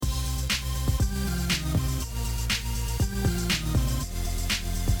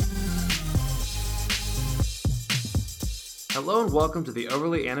Hello and welcome to the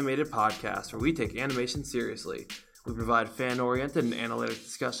Overly Animated Podcast, where we take animation seriously. We provide fan-oriented and analytic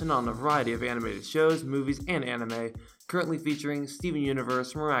discussion on a variety of animated shows, movies, and anime, currently featuring Steven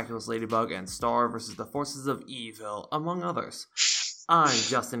Universe, Miraculous Ladybug, and Star vs. the Forces of Evil, among others. I'm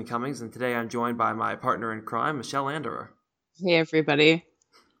Justin Cummings, and today I'm joined by my partner in crime, Michelle Anderer. Hey, everybody.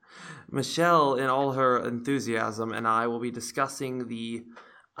 Michelle, in all her enthusiasm, and I will be discussing the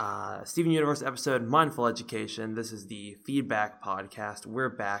Steven Universe episode Mindful Education. This is the feedback podcast. We're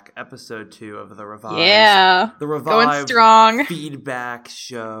back, episode 2 of the revised. Yeah, the revived going strong. Feedback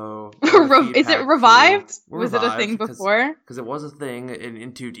show. Is it revived? Was it a thing before? Because it was a thing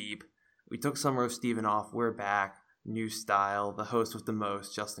in Too Deep. We took Summer of Steven off. We're back. New style. The host with the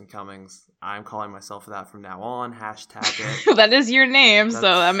most, Justin Cummings. I'm calling myself that from now on. Hashtag it. That is your name, so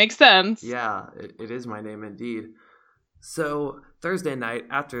that makes sense. Yeah, it is my name indeed. So, Thursday night,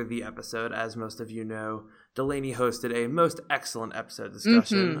 after the episode, as most of you know, Delaney hosted a most excellent episode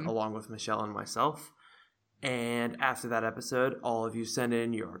discussion along with Michelle and myself. And after that episode, all of you sent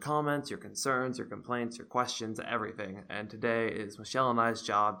in your comments, your concerns, your complaints, your questions, everything. And today is Michelle and I's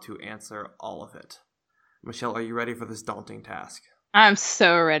job to answer all of it. Michelle, are you ready for this daunting task? I'm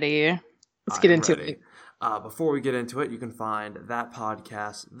so ready. Let's get into it. Before we get into it, you can find that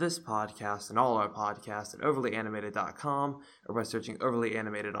podcast, this podcast, and all our podcasts at overlyanimated.com or by searching Overly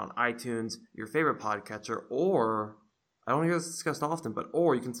Animated on iTunes, your favorite podcatcher, or, I don't hear this discussed often,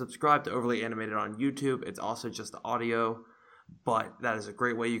 or you can subscribe to Overly Animated on YouTube. It's also just audio, but that is a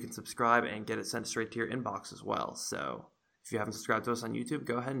great way you can subscribe and get it sent straight to your inbox as well. So if you haven't subscribed to us on YouTube,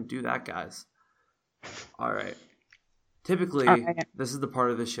 go ahead and do that, guys. All right. Typically, This is the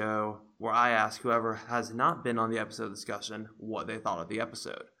part of the show where I ask whoever has not been on the episode discussion what they thought of the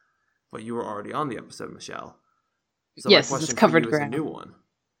episode. But you were already on the episode, Michelle. So yes, my question it's covered for you is a new one.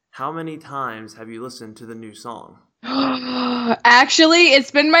 How many times have you listened to the new song? Actually, it's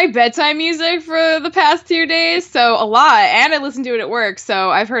been my bedtime music for the past 2 days, so a lot. And I listen to it at work,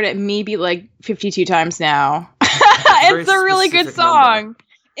 so I've heard it maybe like 52 times now. It's a really good song. Number.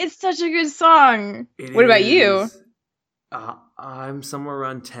 It's such a good song. What about you? I'm somewhere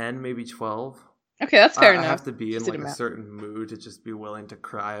around 10, maybe 12. Okay, that's fair enough. I have to be in like a certain mood to just be willing to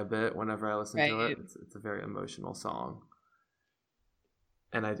cry a bit whenever I listen to it. It's a very emotional song.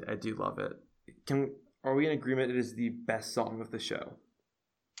 And I do love it. Are we in agreement it is the best song of the show?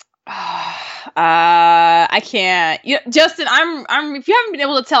 I can't. Justin, I'm. If you haven't been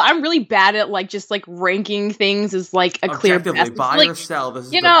able to tell, I'm really bad at ranking things as like a clear best. Buy or sell. This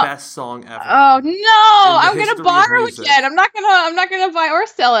is the best song ever. Oh no! I'm gonna borrow again. I'm not gonna buy or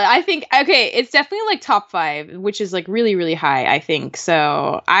sell it. I think it's definitely like top 5, which is like really really high. I think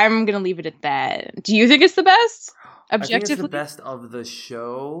so. I'm gonna leave it at that. Do you think it's the best? Objectively, I think it's the best of the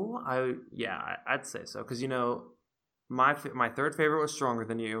show. I'd say so because My third favorite was Stronger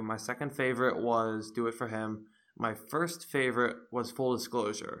Than You. My second favorite was Do It For Him. My first favorite was Full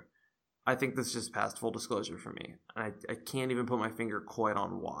Disclosure. I think this just passed Full Disclosure for me. I can't even put my finger quite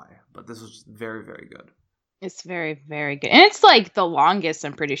on why, but this was very, very good. It's very, very good. And it's like the longest,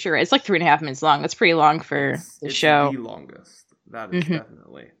 I'm pretty sure. It's like 3.5 minutes long. That's pretty long for the show. It's the longest. That is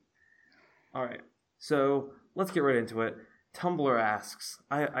definitely. All right. So let's get right into it. Tumblr asks,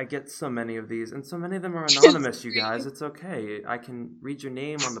 I get so many of these, and so many of them are anonymous, you guys. It's okay. I can read your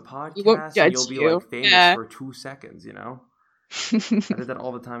name on the podcast, and you'll be like famous for 2 seconds, I did that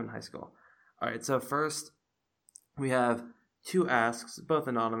all the time in high school. All right, so first, we have 2 asks, both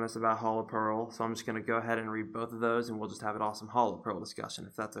anonymous, about Hollow Pearl. So I'm just going to go ahead and read both of those, and we'll just have an awesome Hollow Pearl discussion,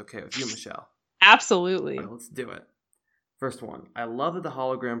 if that's okay with you, Michelle. Absolutely. All right, let's do it. First one, I love that the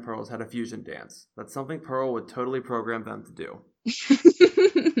hologram Pearls had a fusion dance. That's something Pearl would totally program them to do.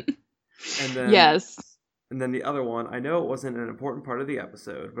 And then, yes. And then the other one, I know it wasn't an important part of the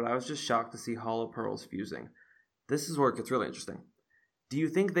episode, but I was just shocked to see Hollow Pearls fusing. This is where it gets really interesting. Do you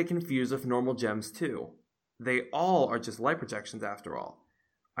think they can fuse with normal gems too? They all are just light projections after all.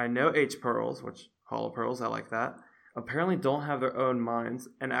 I know H-Pearls, which Hollow Pearls, I like that, apparently don't have their own minds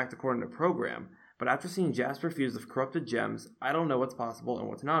and act according to program. But after seeing Jasper fuse with corrupted gems, I don't know what's possible and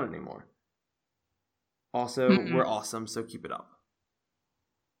what's not anymore. Also, we're awesome, so keep it up.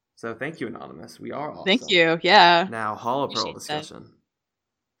 So thank you, Anonymous. We are awesome. Thank you, yeah. Now, Hollow Pearl discussion.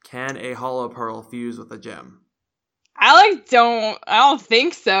 Can a Hollow Pearl fuse with a gem? I don't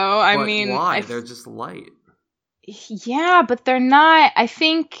think so. I mean, why? They're just light. Yeah, but they're not. I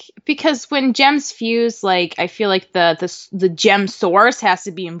think because when gems fuse, I feel like the gem source has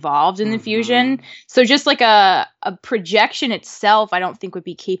to be involved in the fusion. So just like a projection itself, I don't think would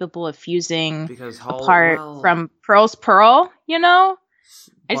be capable of fusing apart from Pearl's Pearl. I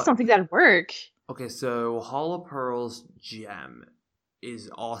just don't think that'd work. Okay, so Hollow Pearl's gem is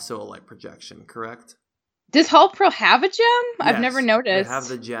also a light projection, correct? Does Hollow Pearl have a gem? I've never Yes, noticed. they have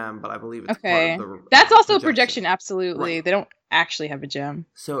the gem, but I believe it's part Okay. of the That's also a projection. projection, absolutely. Right. They don't actually have a gem.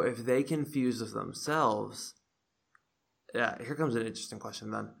 So if they can fuse with themselves, here comes an interesting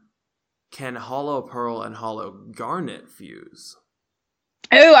question then. Can Hollow Pearl and Hollow Garnet fuse?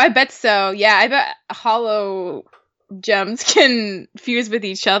 Oh, I bet so. Yeah, I bet hollow gems can fuse with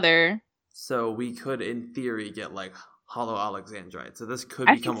each other. So we could, in theory, get like Hollow Alexandrite. So this could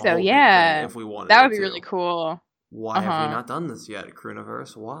I become think a so, whole yeah. big thing if we wanted That would be to. really cool. Why have we not done this yet,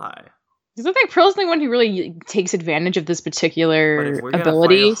 Crooniverse? Why? Because I think Pearl's the only one who really takes advantage of this particular But if we're gonna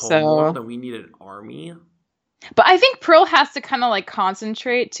ability. fight a homeworld and we need an army, but I think Pearl has to kind of like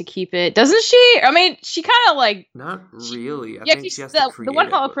concentrate to keep it, doesn't she? I mean, she kind of like not really. I yeah, think she has to create the one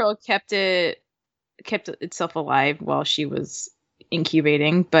it, Hollow but- Pearl kept itself alive while she was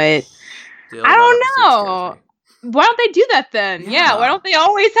incubating, but Still, I that don't episode know. scares me. Why don't they do that then? Yeah, why Yeah. don't they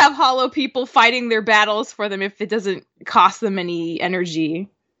always have hollow people fighting their battles for them if it doesn't cost them any energy?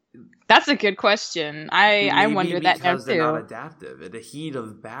 That's a good question. I Maybe wonder that now because they're not too. adaptive. In the heat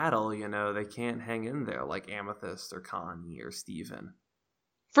of battle, they can't hang in there like Amethyst or Connie or Steven.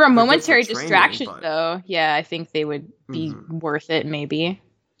 For a They're good for momentary training, distraction, but- though, yeah, I think they would be worth it, maybe.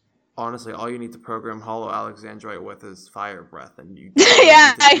 Honestly, all you need to program Hollow Alexandrite with is Fire Breath, and you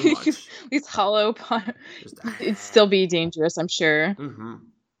Yeah, don't need to do much. these hollow, Just- it'd still be dangerous, I'm sure. Mm-hmm.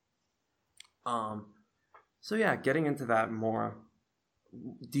 So yeah, getting into that more.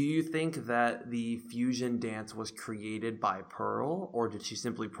 Do you think that the fusion dance was created by Pearl, or did she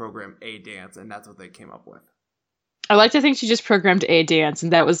simply program a dance and that's what they came up with? I like to think she just programmed a dance,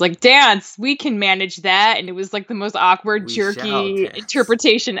 and that was like, dance, we can manage that, and it was like the most awkward, We shall jerky dance.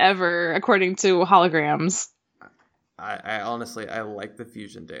 interpretation ever, according to holograms. I honestly, I like the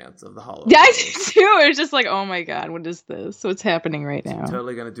fusion dance of the Hollow. Yeah, I Pearls. do too. It's just like, oh my god, what is this? What's happening right I'm now?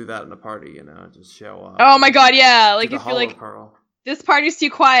 totally gonna do that in a party, just show up. Oh my god, yeah. Do Like the if you're Hollow like, Pearl. this party's too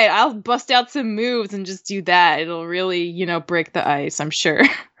quiet, I'll bust out some moves and just do that. It'll really, break the ice, I'm sure.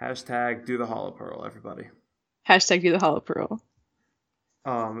 Hashtag do the Hollow Pearl, everybody. Hashtag do the hollow pearl.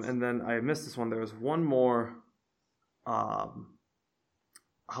 And then I missed this one. There was one more Hollow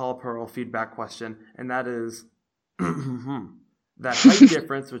Pearl feedback question, and that is that height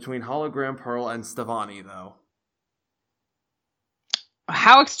difference between Hologram Pearl and Stevani, though.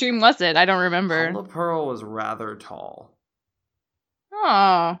 How extreme was it? I don't remember. Hollow Pearl was rather tall.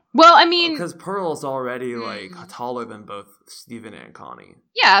 Oh. Well, I mean, Because Pearl's already, taller than both Steven and Connie.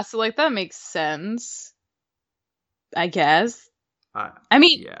 yeah, so, that makes sense. I guess.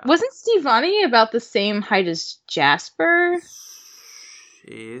 Yeah. Wasn't Stevani about the same height as Jasper?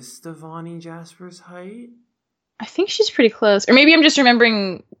 Is Stevani Jasper's height? I think she's pretty close. Or maybe I'm just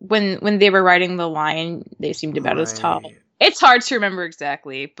remembering when they were riding the line, they seemed about as tall. Right. It's hard to remember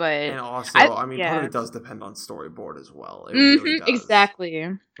exactly, but... And also, part of it does depend on storyboard as well. It really does. Exactly.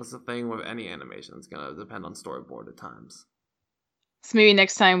 That's the thing with any animation. It's going to depend on storyboard at times. So maybe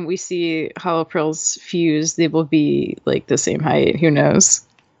next time we see Hollow Pearls fuse, they will be, the same height. Who knows?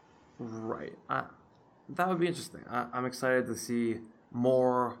 Right. That would be interesting. I'm excited to see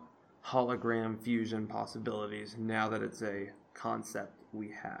more hologram fusion possibilities now that it's a concept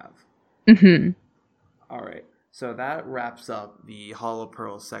we have. Mm-hmm. All right. So that wraps up the Hollow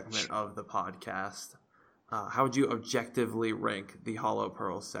Pearl segment of the podcast. How would you objectively rank the Hollow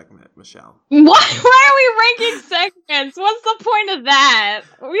Pearl segment, Michelle? Why are we ranking segments? What's the point of that?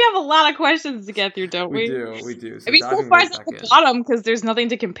 We have a lot of questions to get through, don't we? We do. So so far it's at the bottom because there's nothing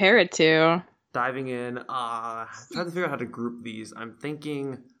to compare it to. Diving in, trying to figure out how to group these. I'm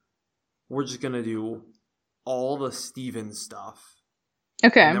thinking we're just going to do all the Steven stuff.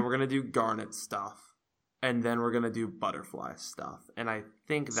 Okay. And then we're going to do Garnet stuff. And then we're going to do Butterfly stuff. And I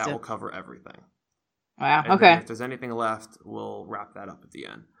think that will cover everything. Wow, And okay. then if there's anything left, we'll wrap that up at the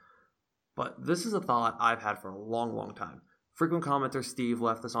end. But this is a thought I've had for a long, long time. Frequent commenter Steve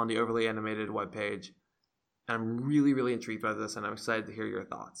left this on the Overly Animated webpage. And I'm really, really intrigued by this, and I'm excited to hear your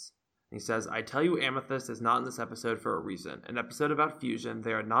thoughts. He says, I tell you Amethyst is not in this episode for a reason. An episode about fusion,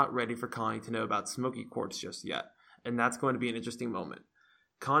 they are not ready for Connie to know about Smoky Quartz just yet. And that's going to be an interesting moment.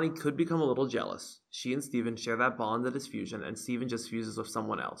 Connie could become a little jealous. She and Steven share that bond that is fusion, and Steven just fuses with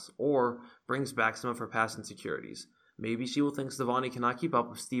someone else, or brings back some of her past insecurities. Maybe she will think Stevani cannot keep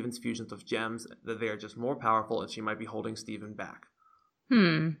up with Steven's fusions of gems, that they are just more powerful, and she might be holding Steven back.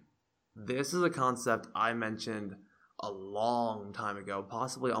 This is a concept I mentioned a long time ago,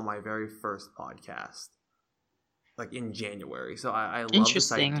 possibly on my very first podcast, in January. So I love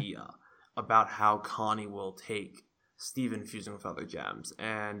this idea about how Connie will take Steven fusing with other gems,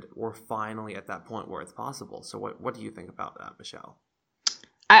 and we're finally at that point where it's possible. So what do you think about that, Michelle?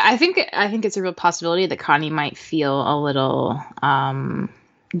 I think it's a real possibility that Connie might feel a little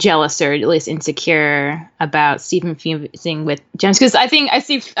jealous or at least insecure about Steven fusing with gems, because I think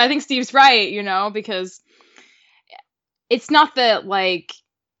Steve's right, because it's not that like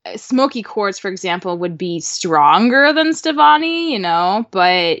Smoky Quartz, for example, would be stronger than Stevonnie,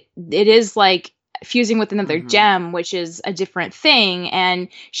 but it is like fusing with another gem, which is a different thing, and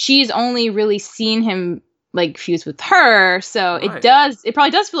she's only really seen him like fuse with her, so it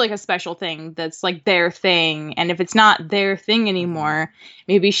probably does feel like a special thing that's like their thing. And if it's not their thing anymore,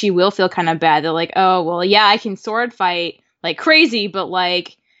 maybe she will feel kind of bad. They're like, oh well, yeah, I can sword fight like crazy, but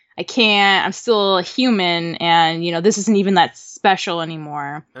like I can't, I'm still a human, and this isn't even that special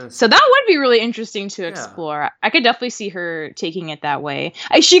anymore. So that would be really interesting to explore. I could definitely see her taking it that way.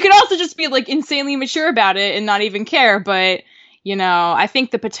 She could also just be like insanely mature about it and not even care, but I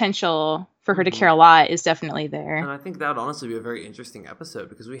think the potential for her to care a lot is definitely there. And I think that would honestly be a very interesting episode,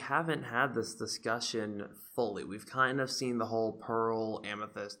 because we haven't had this discussion fully. We've kind of seen the whole Pearl,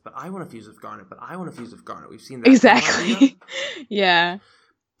 Amethyst, but I want to fuse with Garnet, We've seen that. Exactly. Yeah.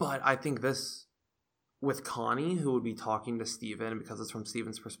 But I think this, with Connie, who would be talking to Steven, because it's from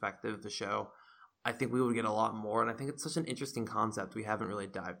Steven's perspective, the show, I think we would get a lot more. And I think it's such an interesting concept we haven't really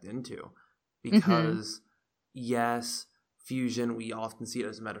dived into. Because, yes, fusion, we often see it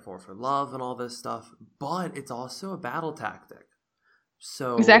as a metaphor for love and all this stuff, but it's also a battle tactic.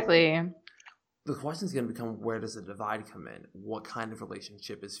 So exactly, the question is going to become, where does the divide come in? What kind of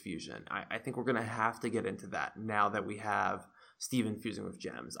relationship is fusion? I think we're going to have to get into that now that we have Steven fusing with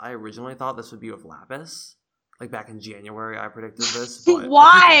gems. I originally thought this would be with Lapis. Like back in January, I predicted this. But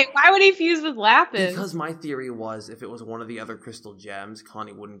why? Why would he fuse with Lapis? Because my theory was, if it was one of the other crystal gems,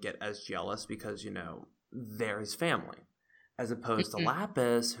 Connie wouldn't get as jealous because, they're his family. As opposed to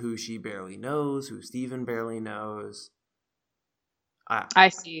Lapis, who she barely knows, who Steven barely knows. I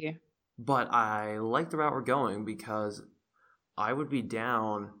see. But I like the route we're going, because I would be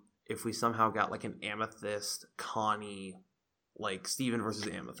down if we somehow got like an Amethyst, Connie, like Steven versus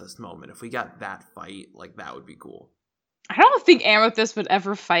Amethyst moment. If we got that fight, like that would be cool. I don't think Amethyst would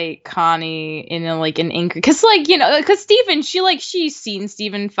ever fight Connie in an angry, because because Steven, she's seen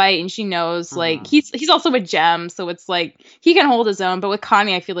Steven fight and she knows like he's also a gem, so it's like he can hold his own. But with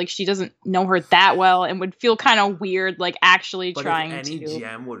Connie, I feel like she doesn't know her that well and would feel kind of weird like actually trying to. But if any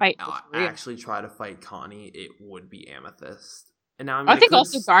gem would actually try to fight Connie, it would be Amethyst. And now I think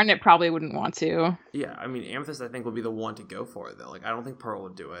also Garnet probably wouldn't want to. Yeah, I mean Amethyst I think would be the one to go for it though. Like I don't think Pearl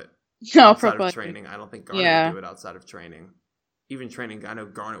would do it. No, outside of training. I don't think Garnet would do it outside of training. Even training, I know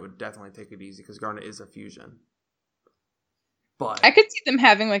Garnet would definitely take it easy because Garnet is a fusion. But I could see them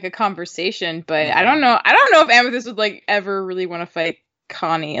having like a conversation, but I don't know. I don't know if Amethyst would like ever really want to fight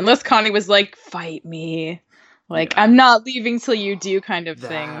Connie, unless Connie was like, "Fight me, like I'm not leaving till you do," kind of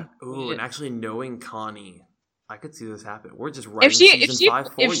thing. Ooh, and actually knowing Connie, I could see this happen. We're just writing season 5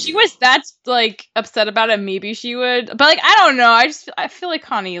 for if she was that like upset about it, maybe she would. But like I don't know. I feel like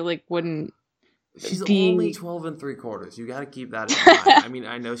Connie like wouldn't. She's only 12 3/4. You got to keep that in mind. I mean,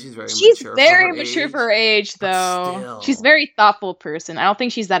 I know she's very mature. She's very mature for her age, though. She's a very thoughtful person. I don't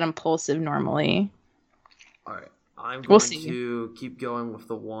think she's that impulsive normally. All right, I'm going to keep going with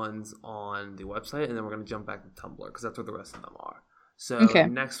the ones on the website, and then we're going to jump back to Tumblr because that's where the rest of them are. So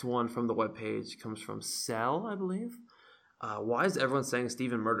next one from the webpage comes from Cell, I believe. Why is everyone saying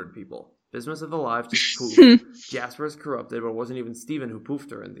Steven murdered people? Bismuth is alive, just poof. Jasper is corrupted, but it wasn't even Steven who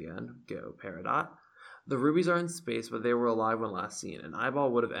poofed her in the end. Go, Peridot. The rubies are in space, but they were alive when last seen, and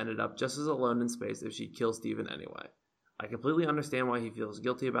Eyeball would have ended up just as alone in space if she'd killed Steven anyway. I completely understand why he feels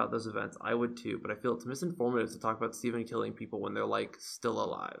guilty about those events. I would too, but I feel it's misinformative to talk about Steven killing people when they're, like, still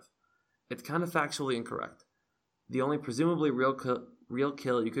alive. It's kind of factually incorrect. The only presumably real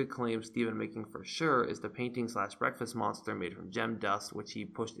kill you could claim Steven making for sure is the painting/breakfast monster made from gem dust, which he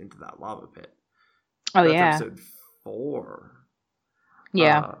pushed into that lava pit. Oh, That's episode 4.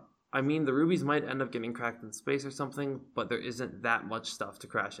 Yeah. I mean, the rubies might end up getting cracked in space or something, but there isn't that much stuff to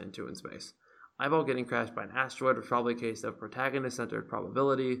crash into in space. Eyeball getting crashed by an asteroid was probably a case of protagonist-centered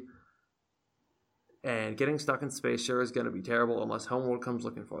probability, and getting stuck in space sure is going to be terrible unless Homeworld comes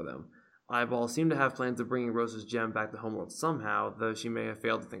looking for them. Eyeball seemed to have plans of bringing Rose's gem back to Homeworld somehow, though she may have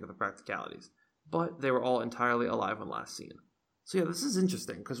failed to think of the practicalities. But they were all entirely alive when last seen. So yeah, this is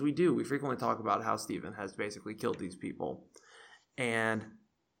interesting, because we frequently talk about how Steven has basically killed these people. And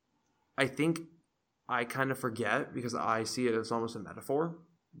I think I kind of forget, because I see it as almost a metaphor,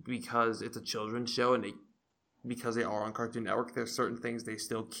 because it's a children's show, and because they are on Cartoon Network, there's certain things they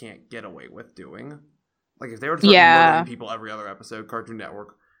still can't get away with doing. Like, if they were to start murdering people every other episode, Cartoon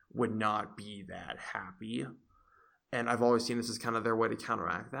Network would not be that happy. And I've always seen this as kind of their way to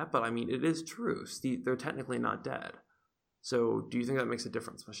counteract that. But, I mean, it is true. They're technically not dead. So, do you think that makes a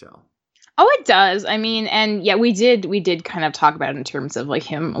difference, Michelle? Oh, it does. I mean, and yeah, we did kind of talk about it in terms of like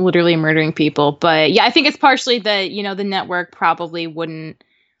him literally murdering people. But yeah, I think it's partially that, you know, the network probably wouldn't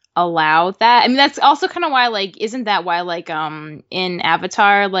allow that. I mean, that's also kind of why, like, isn't that why, like, in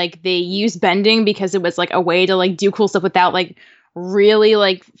Avatar, like, they use bending because it was like a way to like do cool stuff without like really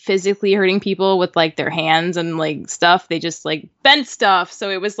like physically hurting people with like their hands and like stuff. They just like bent stuff, so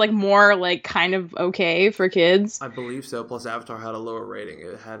it was like more like kind of okay for kids. I believe so. Plus, Avatar had a lower rating.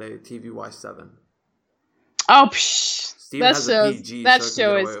 It had a TVY 7. Oh, Steven has a PG, that so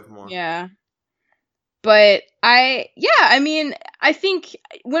show is yeah. But I mean, I think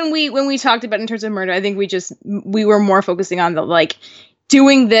when we talked about it in terms of murder, I think we were more focusing on the like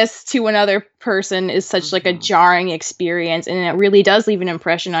doing this to another person is such like a jarring experience, and it really does leave an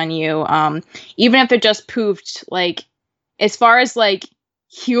impression on you. Even if they're just poofed, like as far as like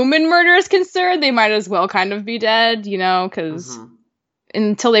human murder is concerned, they might as well kind of be dead, you know, because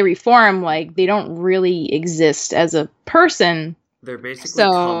until they reform, like they don't really exist as a person. They're basically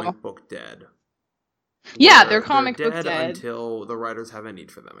comic book dead. Yeah, they're comic book dead until the writers have a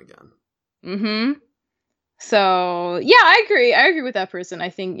need for them again. Mm-hmm. So, yeah, I agree. I agree with that person. I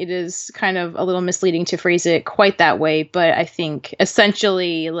think it is kind of a little misleading to phrase it quite that way, but I think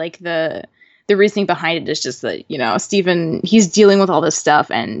essentially, like, the reasoning behind it is just that, you know, Steven, he's dealing with all this stuff,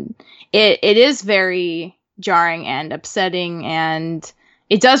 and it is very jarring and upsetting, and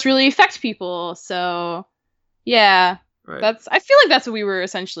it does really affect people. So, yeah. Right. I feel like that's what we were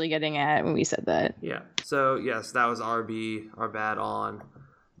essentially getting at when we said that. Yeah. So, yes, that was our bad on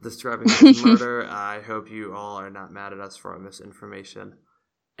describing this murder. I hope you all are not mad at us for our misinformation.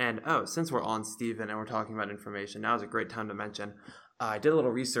 And, since we're on Steven and we're talking about information, now is a great time to mention, I did a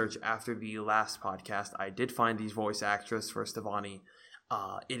little research after the last podcast. I did find the voice actress for Stevonnie.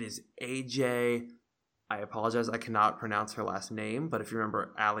 It is AJ. I apologize, I cannot pronounce her last name, but if you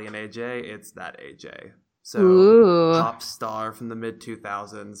remember Allie and AJ, it's that AJ. So, pop star from the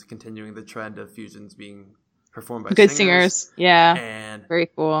mid-2000s, continuing the trend of fusions being performed by good singers. Yeah, and very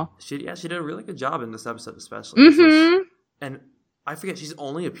cool. She did a really good job in this episode, especially. And I forget, she's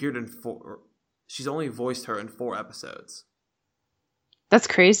only voiced her in 4 episodes. That's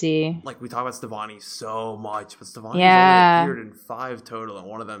crazy. Like, we talk about Stevonnie so much, but Stevonnie's only appeared in 5 total, and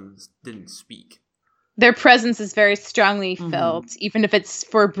one of them didn't speak. Their presence is very strongly felt, even if it's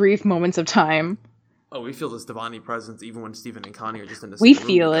for brief moments of time. Oh, we feel the Stevonnie presence even when Steven and Connie are just in the same room. We together.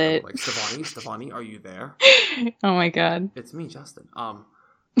 feel it. Like, Stevonnie, are you there? Oh my god. It's me, Justin.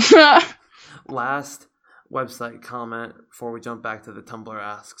 Last website comment before we jump back to the Tumblr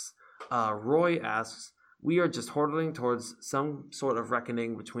asks. Roy asks, we are just hurtling towards some sort of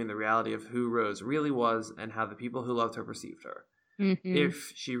reckoning between the reality of who Rose really was and how the people who loved her perceived her.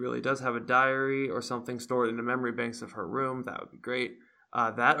 If she really does have a diary or something stored in the memory banks of her room, that would be great.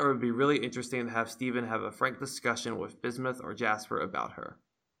 That or it would be really interesting to have Steven have a frank discussion with Bismuth or Jasper about her.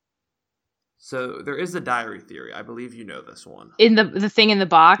 So there is a diary theory. I believe you know this one. In the thing in the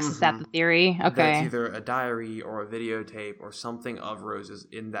box? Is that the theory? Okay. That's either a diary or a videotape or something of Rose's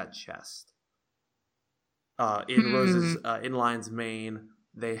in that chest. In Rose's, in Lion's Mane,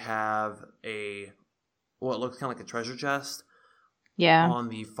 they have it looks kind of like a treasure chest. Yeah. On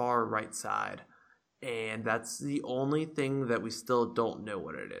the far right side. And that's the only thing that we still don't know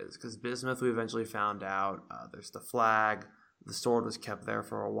what it is. Because Bismuth, we eventually found out. There's the flag. The sword was kept there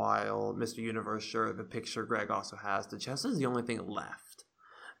for a while. Mr. Universe, sure. The picture Greg also has. The chest is the only thing left.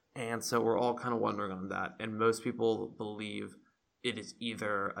 And so we're all kind of wondering on that. And most people believe it is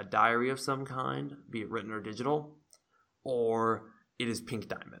either a diary of some kind, be it written or digital, or it is Pink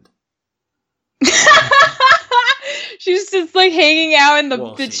Diamond. She's just like hanging out in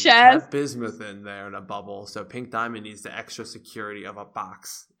the chest. She had Bismuth in there in a bubble, so Pink Diamond needs the extra security of a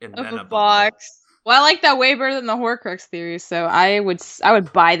box and then a box. Bubble. Well, I like that way better than the Horcrux theory, so I would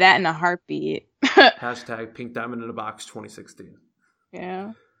buy that in a heartbeat. Hashtag Pink Diamond in a box 2016.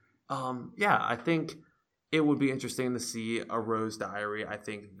 Yeah. Yeah, I think it would be interesting to see a Rose diary. I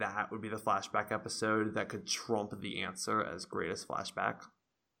think that would be the flashback episode that could trump The Answer as greatest flashback.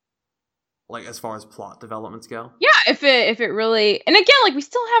 Like, as far as plot developments go? Yeah, if it really... And again, like, we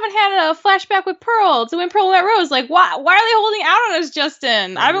still haven't had a flashback with Pearl to when Pearl met Rose. Like, why are they holding out on us,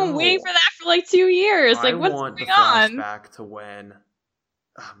 Justin? I've been waiting for that for, like, 2 years. Like, what's going on? I want the flashback to when...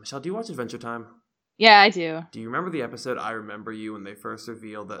 Michelle, do you watch Adventure Time? Yeah, I do. Do you remember the episode I Remember You when they first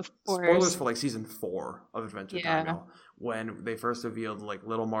revealed that... Spoilers for, like, season 4 of Adventure Time, y'all. When they first revealed, like,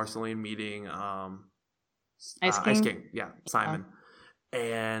 little Marceline meeting... Ice King? Yeah, Simon.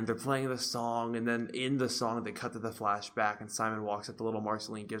 And they're playing the song, and then in the song they cut to the flashback, and Simon walks up to little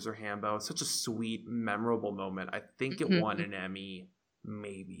Marceline, gives her handbow. It's such a sweet, memorable moment. I think it won an Emmy,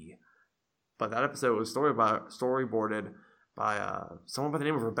 maybe. But that episode was storyboarded by someone by the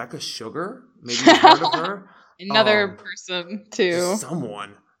name of Rebecca Sugar. Maybe you've heard of her. Another person, too.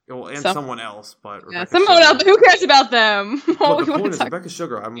 Someone. Well, and someone else, but someone else. Who cares about them? But the point is, Rebecca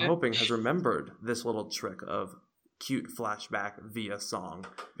Sugar, I'm hoping, has remembered this little trick of cute flashback via song,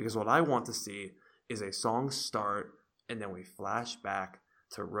 because what I want to see is a song start and then we flash back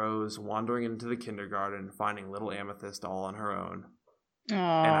to Rose wandering into the kindergarten and finding little Amethyst all on her own. Aww.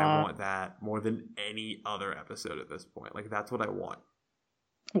 And I want that more than any other episode at this point. Like, that's what I want.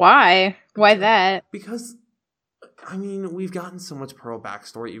 Why that? Because I mean, we've gotten so much Pearl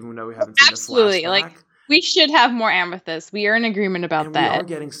backstory, even though we haven't seen Absolutely. the flashback. Like, we should have more Amethyst. We are in agreement about that. We are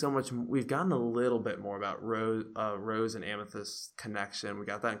getting so much. We've gotten a little bit more about Rose and Amethyst's connection. We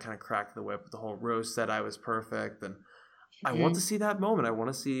got that and kind of cracked the whip with the whole Rose said I was perfect. And I want to see that moment. I want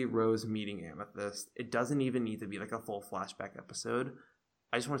to see Rose meeting Amethyst. It doesn't even need to be like a full flashback episode.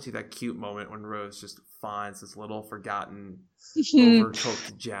 I just want to see that cute moment when Rose just finds this little forgotten,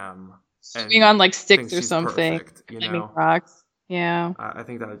 overcooked gem. Swimming on like sticks or something. Perfect, you know? Rocks. Yeah. I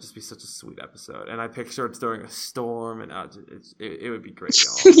think that would just be such a sweet episode. And I picture it's during a storm, and it would be great,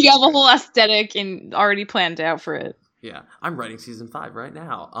 y'all. You have a whole aesthetic and already planned out for it. Yeah. I'm writing season 5 right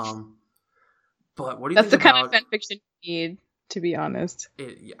now. But what do you think about... That's the kind of fanfiction you need, to be honest.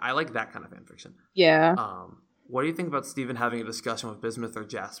 I like that kind of fanfiction. Yeah. What do you think about Steven having a discussion with Bismuth or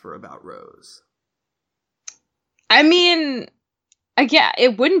Jasper about Rose? I mean... Again,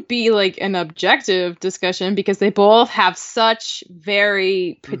 it wouldn't be like an objective discussion because they both have such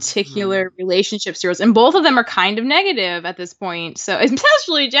very particular relationships to Rose, and both of them are kind of negative at this point. So,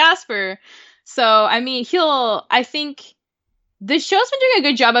 especially Jasper. So, I mean, I think the show's been doing a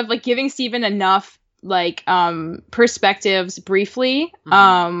good job of like giving Steven enough like perspectives briefly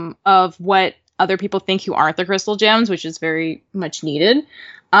of what other people think who aren't the Crystal Gems, which is very much needed.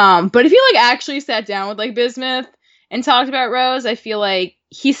 But if you like actually sat down with like Bismuth and talked about Rose, I feel like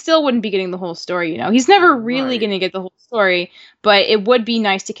he still wouldn't be getting the whole story, you know? He's never really going to get the whole story, but it would be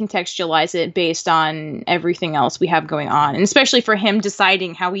nice to contextualize it based on everything else we have going on. And especially for him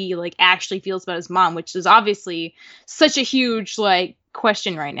deciding how he, like, actually feels about his mom, which is obviously such a huge, like,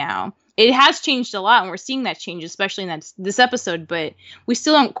 question right now. It has changed a lot, and we're seeing that change, especially in this episode, but we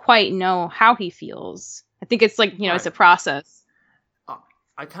still don't quite know how he feels. I think it's like, you know, it's a process.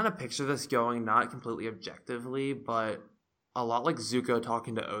 I kind of picture this going not completely objectively, but a lot like Zuko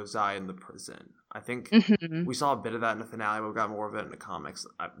talking to Ozai in the prison. I think we saw a bit of that in the finale, but we got more of it in the comics.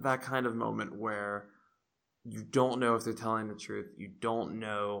 That kind of moment where you don't know if they're telling the truth. You don't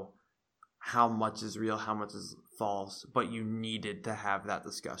know how much is real, how much is false, but you needed to have that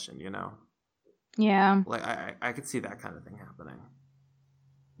discussion, you know? Yeah. Like, I could see that kind of thing happening.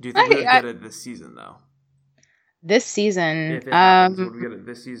 Do you think we'll get it this season, though? This season, if it happens, would we get it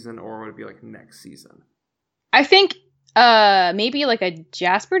this season, or would it be like next season? I think maybe like a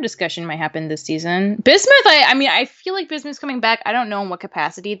Jasper discussion might happen this season. Bismuth, I mean, I feel like Bismuth's coming back. I don't know in what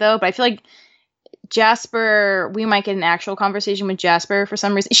capacity though, but I feel like Jasper, we might get an actual conversation with Jasper for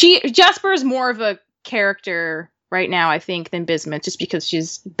some reason. Jasper is more of a character right now, I think, than Bismuth, just because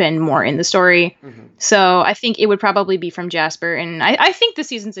she's been more in the story. So I think it would probably be from Jasper, and I think this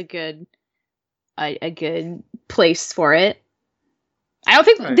season's a good place for it. I don't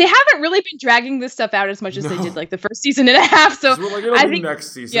think they haven't really been dragging this stuff out as much as they did like the first season and a half. So we're like, it'll be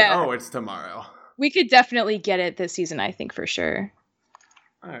next season. Yeah, it's tomorrow. We could definitely get it this season, I think, for sure.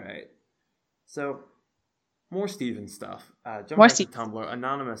 All right. So more Steven stuff. Jumping back to Tumblr,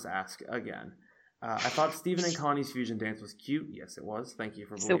 Anonymous asks again. I thought Steven and Connie's fusion dance was cute. Yes, it was. Thank you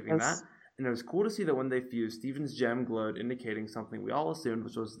for believing that. And it was cool to see that when they fused, Steven's gem glowed, indicating something we all assumed,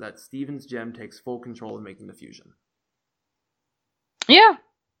 which was that Steven's gem takes full control of making the fusion. Yeah.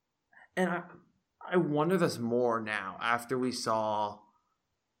 And I wonder this more now, after we saw...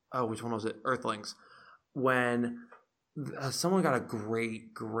 Oh, which one was it? Earthlings. When someone got a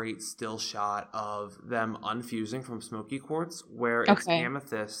great still shot of them unfusing from Smoky Quartz, where it's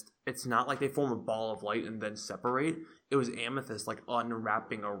Amethyst. It's not like they form a ball of light and then separate. It was Amethyst like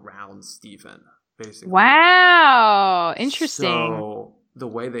unwrapping around Steven, basically. Wow, interesting. So the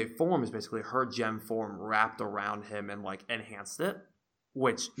way they form is basically her gem form wrapped around him and like enhanced it,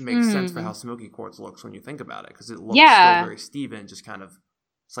 which makes sense for how Smoky Quartz looks when you think about it, because it looks still very Steven, just kind of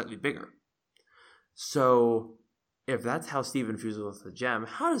slightly bigger. So if that's how Steven fuses with the gem,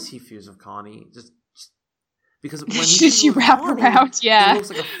 how does he fuse with Connie? Just because when she wrap Connie, around, it looks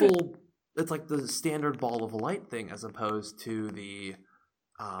like a full it's like the standard ball of light thing as opposed to the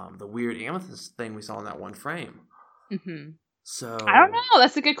weird amethyst thing we saw in that one frame. Mm-hmm. So I don't know.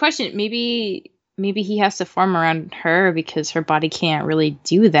 That's a good question. Maybe he has to form around her because her body can't really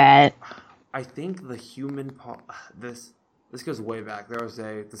do that. I think the human part. This goes way back. There was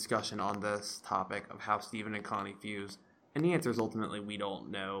a discussion on this topic of how Steven and Connie fuse, and the answer is ultimately we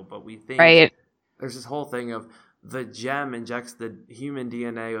don't know, but we think there's this whole thing of the gem injects the human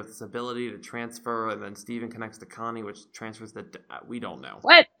DNA with its ability to transfer, and then Steven connects to Connie, which transfers the. We don't know.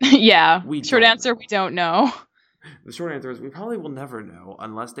 What? Yeah. Short answer: know. we don't know. The short answer is we probably will never know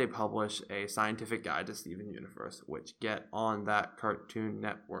unless they publish a scientific guide to Steven Universe, which get on that Cartoon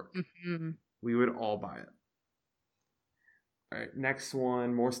Network. Mm-hmm. We would all buy it. All right, next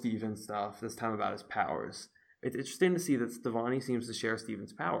one, more Steven stuff, this time about his powers. It's interesting to see that Stevonnie seems to share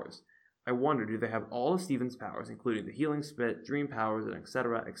Steven's powers. I wonder, do they have all of Steven's powers, including the healing spit, dream powers, and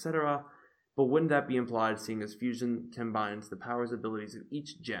etc., etc.? But wouldn't that be implied, seeing as fusion combines the powers abilities of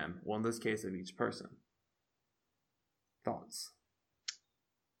each gem, well, in this case, of each person? Thoughts?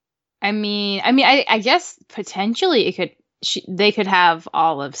 I guess potentially they could have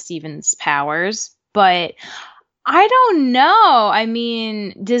all of Steven's powers, but I don't know. I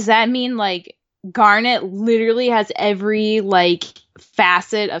mean, does that mean like Garnet literally has every like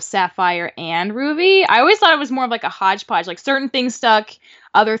facet of Sapphire and Ruby? I always thought it was more of like a hodgepodge. Like certain things stuck,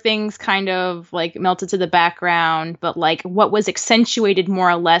 other things kind of like melted to the background, but like what was accentuated more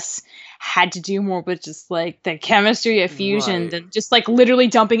or less had to do more with just like the chemistry of fusion than just like literally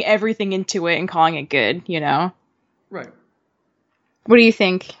dumping everything into it and calling it good, you know? Right. What do you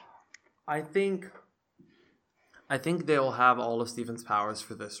think? I think they'll have all of Steven's powers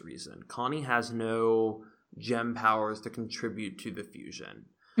for this reason. Connie has no gem powers to contribute to the fusion.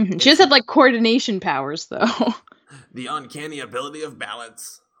 Mm-hmm. She does have like coordination powers, though. The uncanny ability of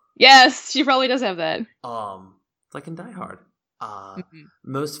balance. Yes, she probably does have that. Like in Die Hard.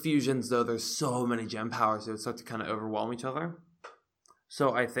 Most fusions, though, there's so many gem powers, they would start to kind of overwhelm each other.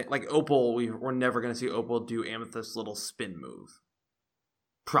 So I think, like Opal, we're never going to see Opal do Amethyst's little spin move.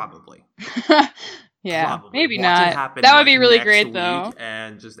 Probably. Yeah, Probably. maybe Watch not. That would be really great, though.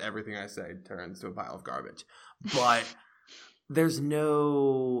 And just everything I say turns to a pile of garbage. But there's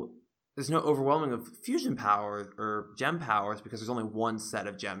no overwhelming of fusion powers or gem powers because there's only one set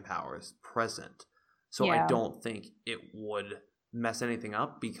of gem powers present. So yeah. I don't think it would mess anything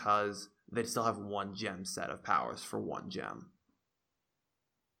up because they still have one gem set of powers for one gem.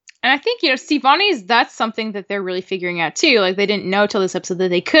 And I think, Stevonnie's, that's something that they're really figuring out too. Like, they didn't know till this episode that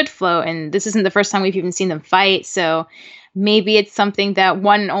they could float, and this isn't the first time we've even seen them fight, so maybe it's something that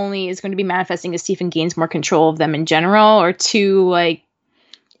one, only is going to be manifesting as Steven gains more control of them in general, or two, like,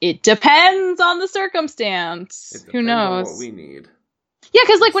 it depends on the circumstance. Who knows? On what we need. Yeah,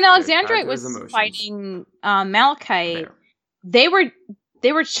 because like when Alexandrite was fighting Malachite, they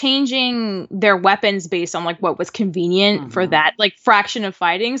were changing their weapons based on like what was convenient for that like fraction of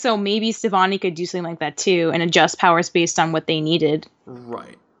fighting. So maybe Stevonnie could do something like that too and adjust powers based on what they needed.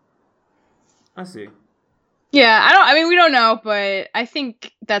 Right. I see. Yeah, we don't know, but I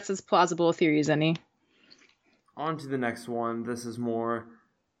think that's as plausible a theory as any. On to the next one. This is more,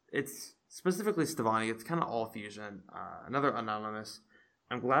 it's specifically Stevonnie. It's kind of all fusion. Another anonymous.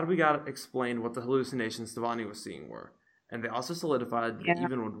 I'm glad we got explained what the hallucinations Stevonnie was seeing were. And they also solidified that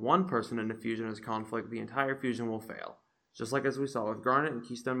even with one person in a fusion as conflict, the entire fusion will fail. Just like as we saw with Garnet and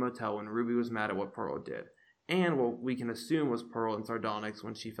Keystone Motel when Ruby was mad at what Pearl did. And what we can assume was Pearl and Sardonyx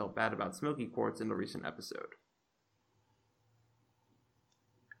when she felt bad about Smoky Quartz in a recent episode.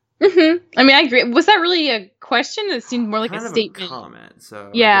 I agree. Was that really a question? It seemed more like kind a statement. Kind of a comment.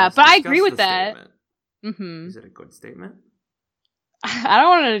 So yeah, but I agree with that. Is it a good statement? I don't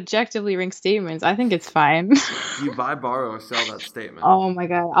want to objectively rank statements. I think it's fine. Do you buy, borrow, or sell that statement? Oh my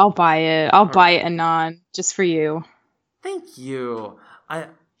god, I'll buy it. I'll buy it, Anon, just for you. Thank you.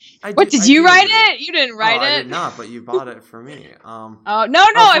 Did you write it? You didn't write it. I did not, but you bought it for me. No, I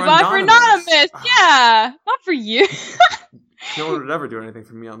bought it for Anonymous. Yeah, not for you. No one would ever do anything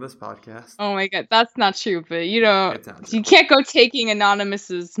for me on this podcast. Oh my god, that's not true. But you can't go taking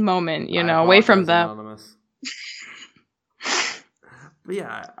Anonymous's moment, away from them. Anonymous. But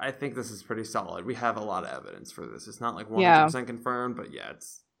yeah, I think this is pretty solid. We have a lot of evidence for this. It's not like 100% confirmed, but yeah,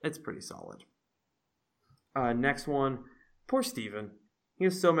 it's pretty solid. Next one, poor Steven. He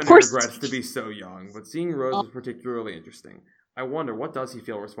has so many regrets to be so young, but seeing Rose was particularly interesting. I wonder, what does he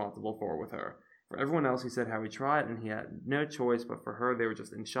feel responsible for with her? For everyone else, he said how he tried and he had no choice, but for her, they were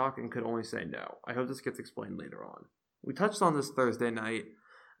just in shock and could only say no. I hope this gets explained later on. We touched on this Thursday night.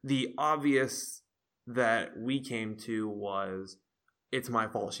 The obvious that we came to was, it's my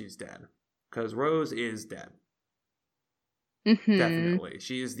fault she's dead. Because Rose is dead. Mm-hmm. Definitely.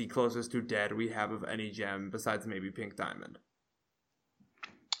 She is the closest to dead we have of any gem besides maybe Pink Diamond.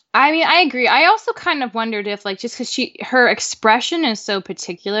 I mean, I agree. I also kind of wondered if, like, just because her expression is so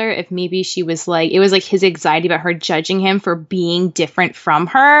particular, if maybe she was like, it was like his anxiety about her judging him for being different from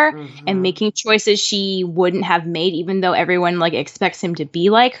her and making choices she wouldn't have made, even though everyone like expects him to be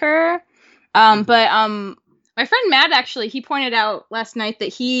like her. But my friend Matt actually, he pointed out last night that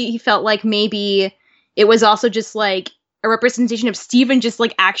he felt like maybe it was also just like a representation of Steven just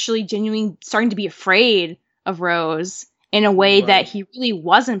like actually genuinely starting to be afraid of Rose in a way that he really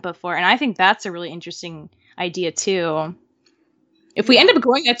wasn't before. And I think that's a really interesting idea too. If we end up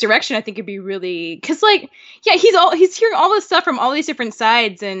going that direction, I think it'd be really, because like, yeah, he's hearing all this stuff from all these different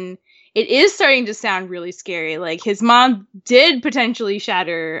sides, and it is starting to sound really scary. Like his mom did potentially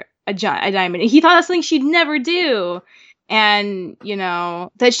shatter a diamond, and he thought that's something she'd never do. And, you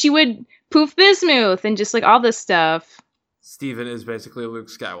know, that she would poof bismuth and just like all this stuff. Steven is basically Luke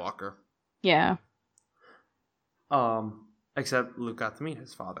Skywalker. Yeah. Except Luke got to meet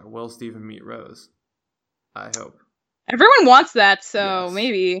his father. Will Steven meet Rose? I hope. Everyone wants that, so Yes.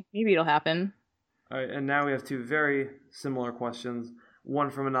 maybe it'll happen. All right, and now we have two very similar questions. One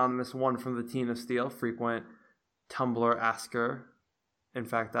from Anonymous, one from the Teen of Steel, frequent Tumblr asker. In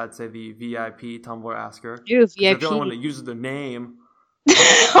fact, I'd say the VIP Tumblr asker. Ew, VIP. They're the only one that uses their name.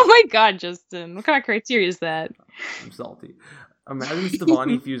 Oh my god, Justin. What kind of criteria is that? I'm salty. Imagine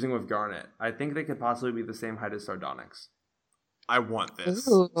Stevonnie fusing with Garnet. I think they could possibly be the same height as Sardonyx. I want this.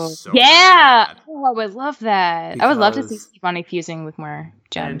 Ooh. So yeah! bad. Oh, I would love that. I would love to see Stevonnie fusing with more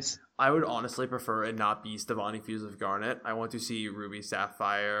gems. I would honestly prefer it not be Stevonnie fused with Garnet. I want to see Ruby,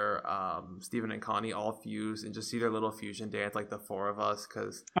 Sapphire, Steven, and Connie all fuse and just see their little fusion dance, like the four of us,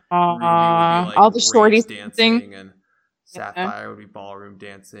 because Ruby would be like all the shorties dancing, and Sapphire would be ballroom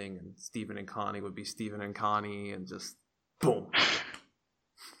dancing, and Steven and Connie would be Steven and Connie, and just boom.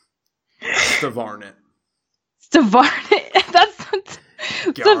 Stevarnet. Stevarnet.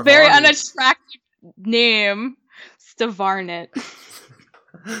 That's a very unattractive name. Stevarnet.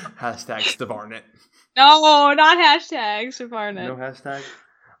 Hashtag Stevarnet. No, not hashtag Stevarnet. No hashtag?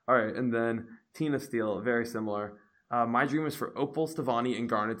 Alright, and then Teen of Steel, very similar. My dream is for Opal, Stevonnie, and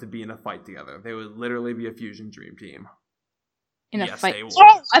Garnet to be in a fight together. They would literally be a fusion dream team. In a yes, fight? They would.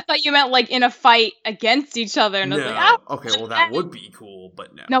 Oh, I thought you meant like in a fight against each other. And I was like, okay, well that would be cool,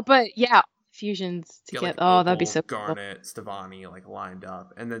 but no. No, but yeah, fusions together. Like Opal, Opal, that'd be so cool. Garnet, Stevonnie, like lined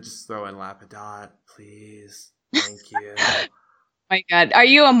up, and then just throw in Lapidot, please. Thank you. My god, are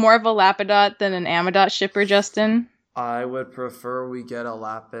you more of a Lapidot than an Amidot shipper, Justin? I would prefer we get a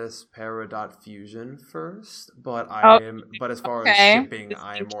Lapis Peridot fusion first, but but as far as shipping,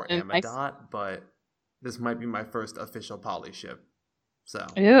 I am more Amidot, but this might be my first official poly ship. So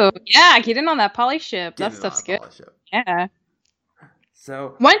ooh, yeah, get in on that poly ship. That stuff's good. Yeah.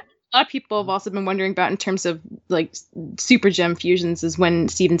 So one a lot of people have also been wondering about in terms of like super gem fusions is when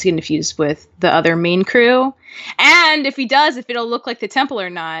Steven's going to fuse with the other main crew, and if he does, if it'll look like the temple or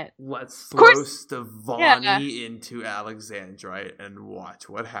not. Let's throw Stevonnie into Alexandrite and watch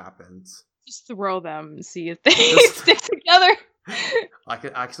what happens. Just throw them and see if they stick together. I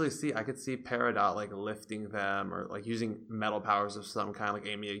could see Peridot like lifting them or like using metal powers of some kind, like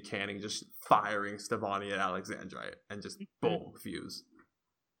Amy Canning, just firing Stevonnie at Alexandrite and just boom, fuse.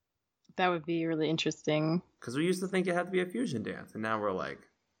 That would be really interesting. Because we used to think it had to be a fusion dance, and now we're like,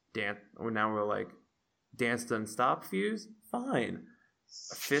 dance doesn't stop fuse? Fine.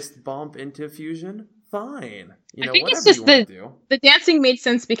 A fist bump into fusion? Fine. You know, whatever you want to do. The dancing made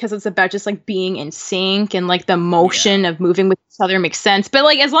sense because it's about just like being in sync and like the motion of moving with each other makes sense. But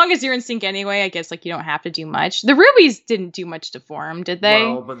like as long as you're in sync anyway, I guess like you don't have to do much. The rubies didn't do much to form, did they?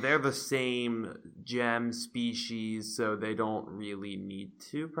 Well, but they're the same gem species, so they don't really need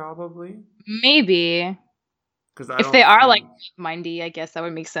to probably. Maybe. If they are like mindy, I guess that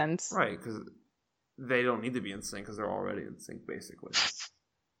would make sense. Right, because they don't need to be in sync because they're already in sync basically.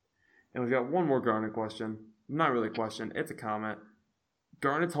 And we've got one more Garnet question. Not really a question, it's a comment.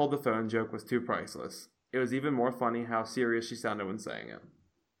 Garnet told the phone joke was too priceless. It was even more funny how serious she sounded when saying it.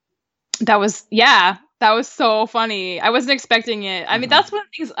 That was so funny. I wasn't expecting it. I mean, that's one of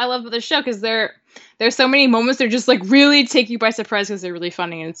the things I love about the show, because there's so many moments that just like really take you by surprise because they're really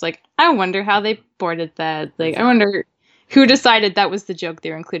funny. And it's like, I wonder how they boarded that. Like, I wonder who decided that was the joke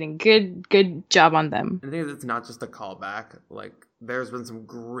they were including. Good job on them. And I think it's not just a callback. Like, there's been some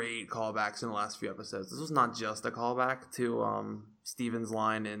great callbacks in the last few episodes. This was not just a callback to Steven's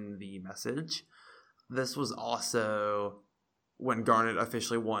line in the message. This was also when Garnet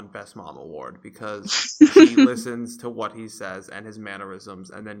officially won Best Mom Award, because he listens to what he says and his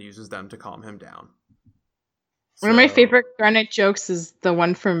mannerisms and then uses them to calm him down. One of my favorite Garnet jokes is the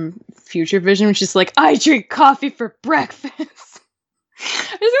one from Future Vision, which is like, I drink coffee for breakfast.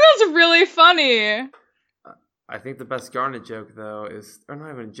 I think that's really funny. I think the best Garnet joke, though, is, or not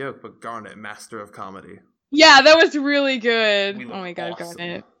even a joke, but Garnet, master of comedy. Yeah, that was really good. Oh my god, awesome.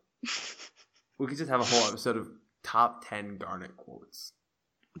 Garnet. We could just have a whole episode of top 10 Garnet quotes.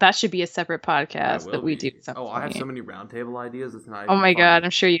 That should be a separate podcast that we do. Oh, I have so many roundtable ideas. It's not. Oh my god, I'm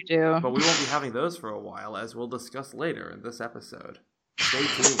sure you do. But we won't be having those for a while, as we'll discuss later in this episode. Stay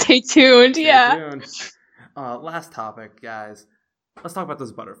tuned. Stay tuned. Stay tuned. Last topic, guys. Let's talk about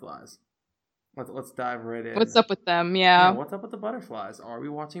those butterflies. Let's dive right in. What's up with them? Yeah. What's up with the butterflies? Are we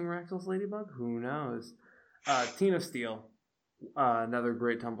watching Miraculous Ladybug? Who knows? Teen of Steel, another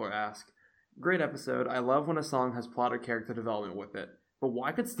great Tumblr ask. Great episode. I love when a song has plot or character development with it. But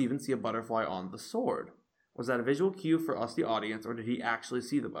why could Steven see a butterfly on the sword? Was that a visual cue for us, the audience, or did he actually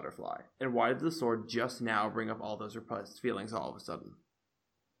see the butterfly? And why did the sword just now bring up all those repressed feelings all of a sudden?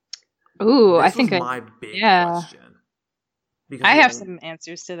 Ooh, I think my big question. Because I have some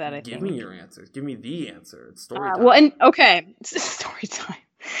answers to that. Give me your answers. Give me the answer. It's story time. Story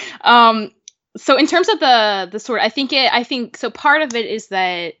time. So in terms of the sword, I think so. Part of it is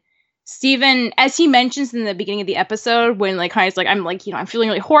that Steven, as he mentions in the beginning of the episode, when like Kai's like, I'm feeling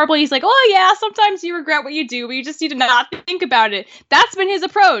really horrible. He's like, oh yeah, sometimes you regret what you do, but you just need to not think about it. That's been his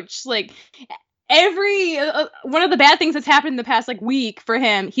approach. Like every one of the bad things that's happened in the past like week for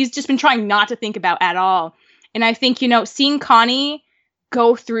him, he's just been trying not to think about at all. And I think, seeing Connie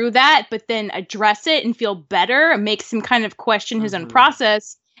go through that, but then address it and feel better makes him kind of question his own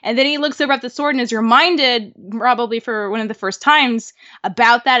process. And then he looks over at the sword and is reminded, probably for one of the first times,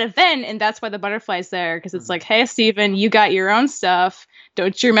 about that event. And that's why the butterfly's there. Because it's like, hey, Steven, you got your own stuff.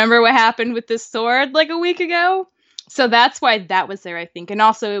 Don't you remember what happened with this sword like a week ago? So that's why that was there, I think. And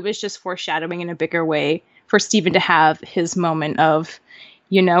also it was just foreshadowing in a bigger way for Steven to have his moment of,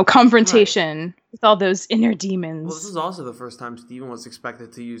 confrontation with all those inner demons. Well, this is also the first time Steven was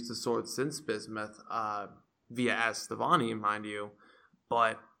expected to use the sword since Bismuth, via Stevani, mind you.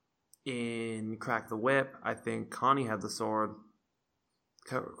 But in Crack the Whip, I think Connie had the sword.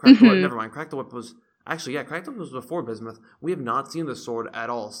 Crack the Whip, never mind. Crack the Whip was... Actually, yeah, Crack the Whip was before Bismuth. We have not seen the sword at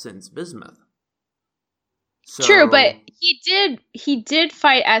all since Bismuth. So, true, but he did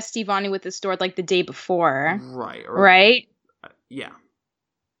fight as Stevani with the sword like the day before. Right? Yeah.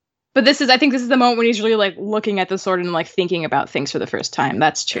 But I think this is the moment when he's really like looking at the sword and like thinking about things for the first time.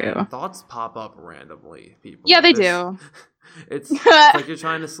 That's true. And thoughts pop up randomly, people. Yeah, they do. It's like you're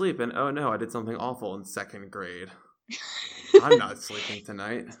trying to sleep and, oh no, I did something awful in second grade. I'm not sleeping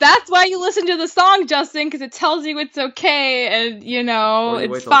tonight. That's why you listen to the song, Justin, because it tells you it's okay and, or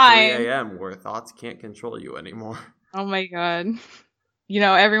you it's fine. 3 a.m. where thoughts can't control you anymore. Oh my god.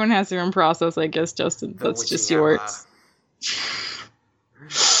 Everyone has their own process, I guess, Justin. That's just yours.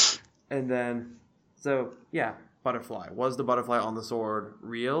 And then, so, yeah, butterfly. Was the butterfly on the sword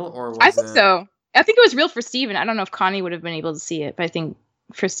real, or was I think so. I think it was real for Steven. I don't know if Connie would have been able to see it, but I think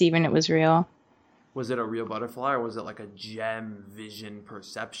for Steven it was real. Was it a real butterfly, or was it like a gem vision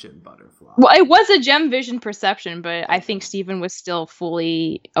perception butterfly? Well, it was a gem vision perception, but I think Steven was still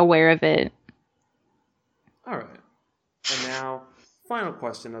fully aware of it. All right. And now, final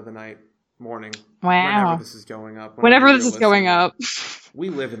question of the night, morning. Wow. Whenever this is going up. Whenever this is going up. We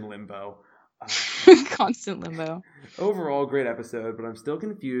live in limbo. Constant limbo. Overall, great episode, but I'm still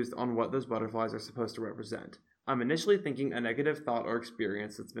confused on what those butterflies are supposed to represent. I'm initially thinking a negative thought or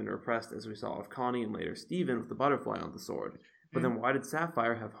experience that's been repressed, as we saw with Connie and later Steven with the butterfly on the sword. But then why did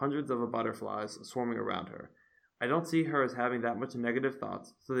Sapphire have hundreds of butterflies swarming around her? I don't see her as having that much negative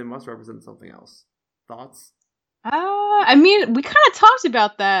thoughts, so they must represent something else. Thoughts? I mean, we kind of talked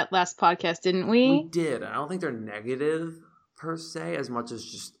about that last podcast, didn't we? We did. I don't think they're negative per se, as much as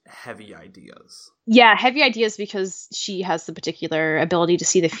just heavy ideas. Yeah, heavy ideas because she has the particular ability to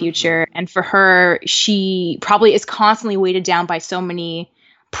see the future. And for her, she probably is constantly weighted down by so many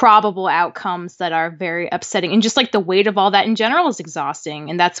probable outcomes that are very upsetting. And just like the weight of all that in general is exhausting.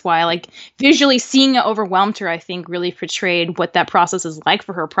 And that's why like visually seeing it overwhelmed her, I think really portrayed what that process is like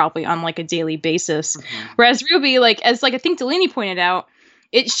for her probably on like a daily basis. Whereas Ruby, like as like I think Delaney pointed out,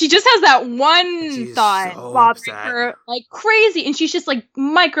 she just has that one thought bothering her like crazy, and she's just like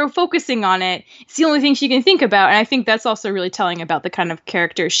micro focusing on it. It's the only thing she can think about, and I think that's also really telling about the kind of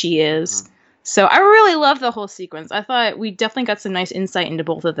character she is. So I really love the whole sequence. I thought we definitely got some nice insight into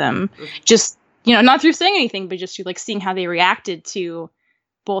both of them. Just not through saying anything, but just through like seeing how they reacted to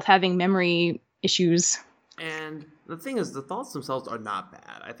both having memory issues. And the thing is, the thoughts themselves are not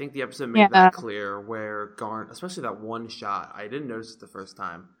bad. I think the episode made that clear where Garnet, especially that one shot, I didn't notice it the first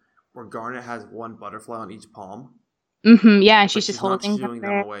time, where Garnet has one butterfly on each palm. Mm-hmm, yeah, and she's just holding them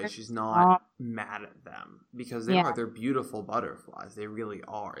away. She's not mad at them because they're beautiful butterflies. They really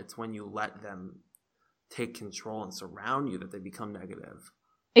are. It's when you let them take control and surround you that they become negative.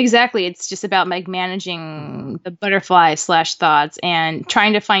 Exactly. It's just about like managing the butterfly / thoughts and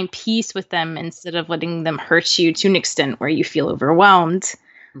trying to find peace with them instead of letting them hurt you to an extent where you feel overwhelmed.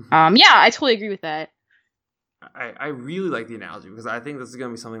 Mm-hmm. Yeah, I totally agree with that. I really like the analogy because I think this is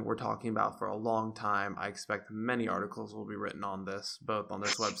going to be something we're talking about for a long time. I expect many articles will be written on this, both on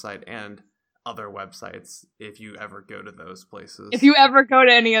this website and other websites, if you ever go to those places. If you ever go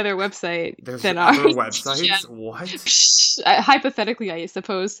to any other website. There's other websites? Yeah. What? Hypothetically, I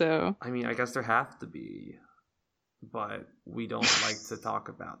suppose so. I mean, I guess there have to be, but we don't like to talk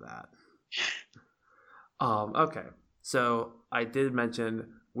about that. Okay, so I did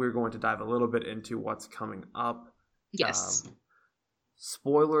mention we're going to dive a little bit into what's coming up. Yes.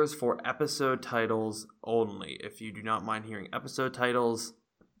 Spoilers for episode titles only. If you do not mind hearing episode titles,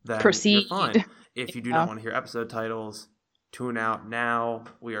 then proceed. You're fine. If you do not want to hear episode titles, tune out now.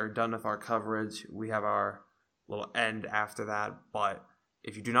 We are done with our coverage. We have our little end after that. But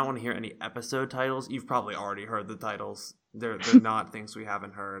if you do not want to hear any episode titles, you've probably already heard the titles. They're not things we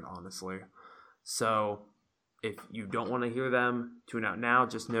haven't heard, honestly. So if you don't want to hear them, tune out now.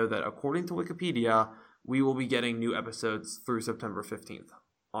 Just know that according to Wikipedia, we will be getting new episodes through September 15th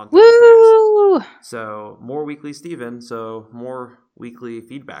on Thursdays. So more weekly Steven, so more weekly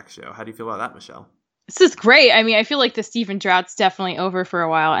feedback show. How do you feel about that, Michelle? This is great. I mean, I feel like the Steven drought's definitely over for a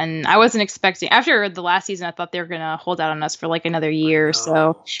while, and I wasn't expecting, after the last season, I thought they were going to hold out on us for like another year,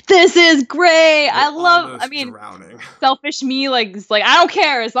 so this is great. Drowning. Selfish me, like, I don't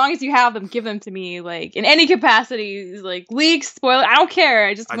care, as long as you have them, give them to me, like, in any capacity, like, leaks, spoiler, I don't care,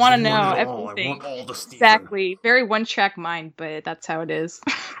 I just want to know everything. I want all the Steven. Exactly. Very one-track mind, but that's how it is.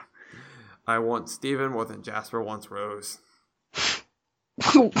 I want Steven more than Jasper wants Rose.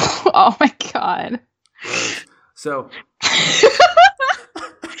 Oh my god. So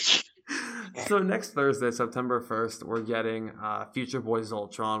next Thursday, September 1st, we're getting Future Boys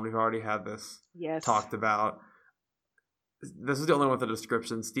Ultron. We've already had this talked about. This is the only one with a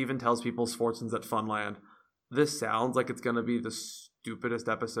description. Steven tells people's fortunes at Funland. This sounds like it's going to be the stupidest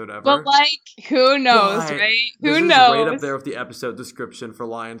episode ever. But, like, who knows, right? Who knows? This is right up there with the episode description for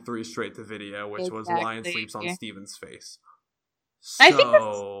Lion 3 straight to video, which was Lion sleeps on Steven's face. So, I think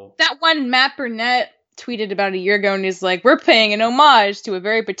that one Matt Burnett tweeted about a year ago and is like, we're paying an homage to a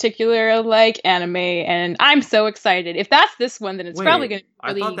very particular, like, anime, and I'm so excited. If that's this one, then it's probably going to be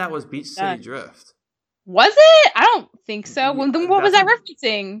really... I thought that was Beach City Drift. Was it? I don't think so. Well, then what was that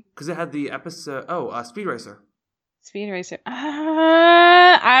referencing? Because it had the episode... Speed Racer. Speed Racer.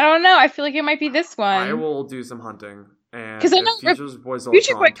 I don't know. I feel like it might be this one. I will do some hunting. Because I know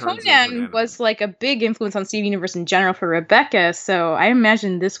Future Boy Conan was like a big influence on Steven Universe in general for Rebecca, so I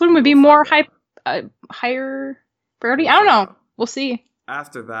imagine this one would be more higher priority. I don't know. We'll see.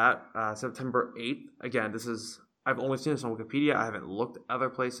 After that, September 8th. Again, I've only seen this on Wikipedia. I haven't looked other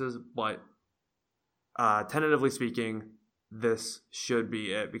places, but tentatively speaking, this should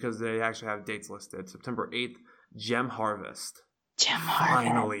be it because they actually have dates listed. September 8th, Gem Harvest.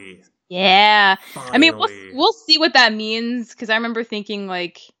 Finally. Yeah. Finally. I mean, we'll see what that means, because I remember thinking,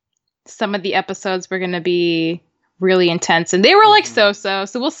 like, some of the episodes were going to be really intense, and they were, like, so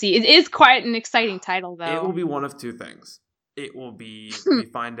we'll see. It is quite an exciting title, though. It will be one of two things. It will be, we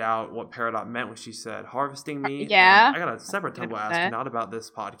find out what Peridot meant when she said, harvesting me. Yeah. And I got a separate temple ask, not about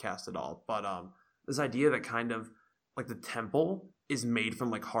this podcast at all, but this idea that kind of, like, the temple is made from,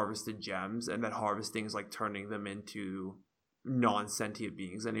 like, harvested gems, and that harvesting is, like, turning them into non-sentient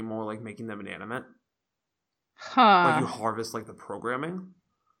beings anymore, like making them inanimate. Like you harvest like the programming.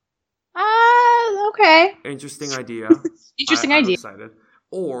 Okay. Interesting idea. I'm excited.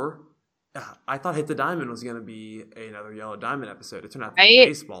 Or I thought Hit the Diamond was going to be another Yellow Diamond episode. It turned out to be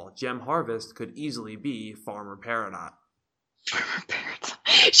baseball. Gem Harvest could easily be Farmer Peridot.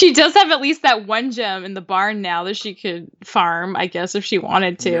 She does have at least that one gem in the barn now that she could farm, I guess, if she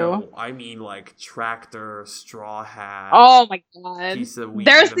wanted to. No, I mean like tractor, straw hat. Oh my god. Piece of weed.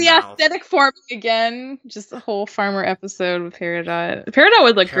 There's the aesthetic forming again. Just a whole farmer episode with Peridot. Peridot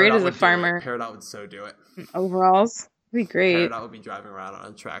would look great as a farmer. Peridot would so do it. Overalls. It'd be great. Peridot would be driving around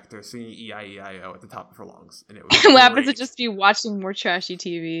on a tractor singing E-I-E-I-O at the top of her lungs. And it would Lapis would just be watching more trashy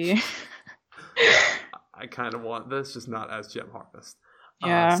TV. I kind of want this, just not as Gem Harvest.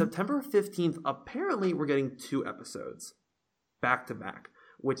 Yeah. September 15th, apparently we're getting 2 episodes back to back,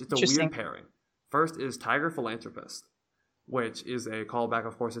 which it's a weird pairing. First is Tiger Philanthropist, which is a callback,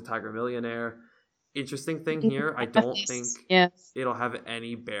 of course, to Tiger Millionaire. Interesting thing here, I don't think it'll have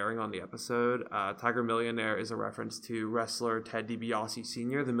any bearing on the episode. Tiger Millionaire is a reference to wrestler Ted DiBiase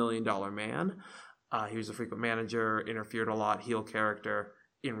Sr., the $1 Million Man. He was a frequent manager, interfered a lot, heel character.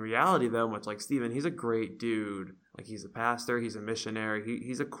 In reality, though, much like Steven, he's a great dude. Like, he's a pastor, he's a missionary,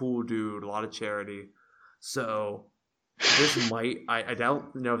 he's a cool dude, a lot of charity. So this might, I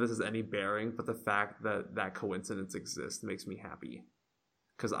don't know if this has any bearing, but the fact that that coincidence exists makes me happy.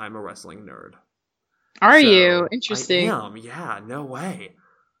 Because I'm a wrestling nerd. Are you? Interesting. I am, yeah, no way.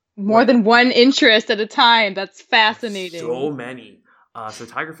 More than one interest at a time. That's fascinating. So many. So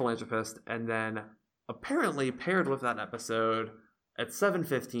Tiger Philanthropist, and then apparently paired with that episode at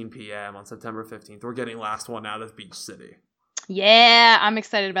 7:15 p.m. on September 15th, we're getting Last One Out of Beach City. Yeah, I'm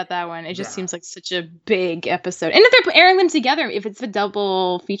excited about that one. It just seems like such a big episode. And if they're airing them together, if it's a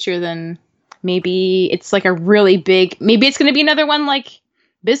double feature, then maybe it's like a really big... Maybe it's going to be another one like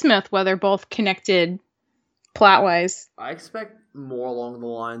Bismuth, where they're both connected plot-wise. I expect more along the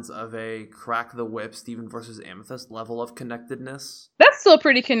lines of a Crack the Whip, Steven versus Amethyst level of connectedness. That's still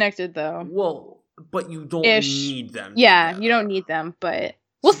pretty connected, though. Well, but you don't need them. Yeah, together. You don't need them, but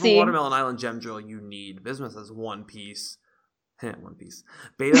we'll see. For Watermelon Island Gem Drill, you need. Bismuth has one piece. One Piece.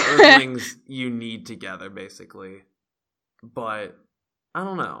 Beta Earthlings you need together, basically. But, I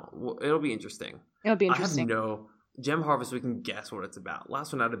don't know. It'll be interesting. It'll be interesting. I have no... Gem Harvest, we can guess what it's about.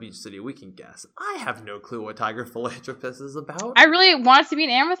 Last One Out of Beach City, we can guess. I have no clue what Tiger Philanthropist is about. I really want it to be an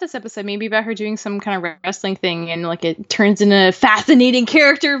Amethyst episode, maybe about her doing some kind of wrestling thing, and like it turns in a fascinating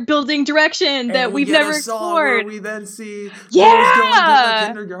character building direction that we've never explored. We then see girls going to the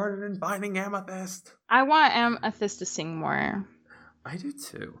kindergarten and finding Amethyst. I want Amethyst to sing more. I do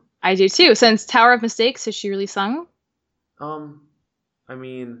too. Since Tower of Mistakes, has she really sung? I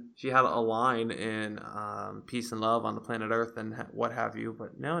mean, she had a line in Peace and Love on the Planet Earth and what have you,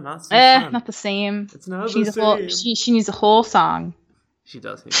 but no, not so not the same. It's not the same. She needs a whole song. She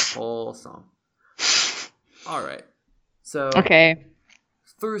does need a whole song. All right. So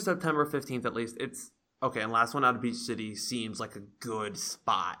through September 15th, at least, it's okay. And Last One Out of Beach City seems like a good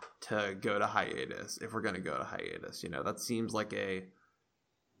spot to go to hiatus if we're going to go to hiatus. You know, that seems like it's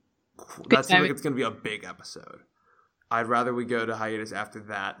going to be a big episode. I'd rather we go to hiatus after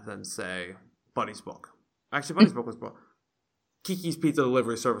that than, say, Buddy's Book. Actually, Buddy's Book was book. Kiki's Pizza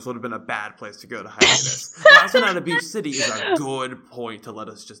Delivery Service would have been a bad place to go to hiatus. Last One Out of Beach City is a good point to let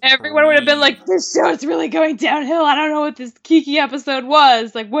us just Everyone would have been like, this show's really going downhill. I don't know what this Kiki episode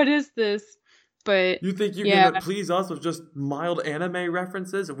was. Like, what is this? But you think you're going to please us with just mild anime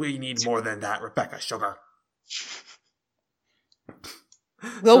references? We need more than that, Rebecca Sugar.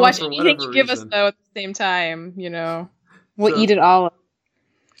 We'll watch anything you give us, though, at the same time, you know. We'll eat it all up.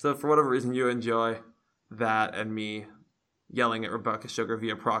 So for whatever reason you enjoy that and me yelling at Rebecca Sugar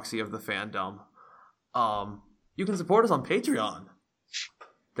via proxy of the fandom, you can support us on Patreon.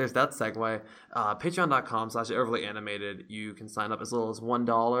 There's that segue. Patreon.com/overlyanimated. You can sign up as little as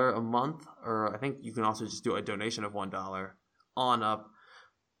 $1 a month, or I think you can also just do a donation of $1 on up.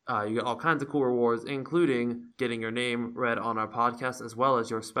 You get all kinds of cool rewards, including getting your name read on our podcast, as well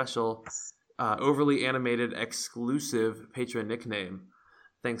as your special Overly Animated exclusive patron nickname.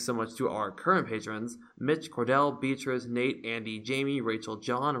 Thanks so much to our current patrons: Mitch, Cordell, Beatrice, Nate, Andy, Jamie, Rachel,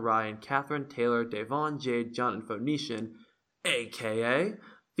 John, Ryan, Catherine, Taylor, Devon, Jade, John, and Phoenician, a.k.a.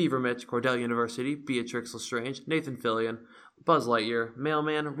 Fever Mitch, Cordell University, Beatrix Lestrange, Nathan Fillion, Buzz Lightyear,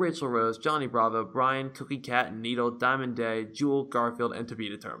 Mailman, Rachel Rose, Johnny Bravo, Brian, Cookie Cat, Needle, Diamond Day, Jewel, Garfield, and To Be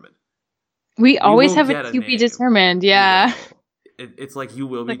Determined. We always have a To Be Determined, yeah. It's like you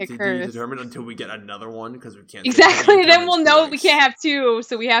will be to be determined until we get another one, because we can't. Exactly, then we'll know we can't have two,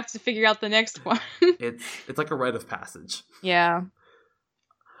 so we have to figure out the next one. It's like a rite of passage. Yeah.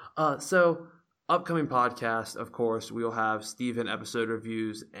 So upcoming podcast, of course, we will have Steven episode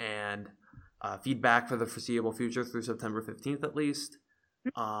reviews and feedback for the foreseeable future through September 15th at least.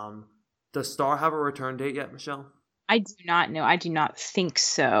 Does Star have a return date yet, Michelle? I do not know. I do not think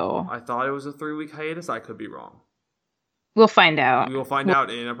so. I thought it was a 3-week hiatus. I could be wrong. We'll find out. We will find out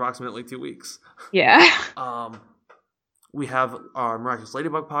in approximately 2 weeks. Yeah. We have our Miraculous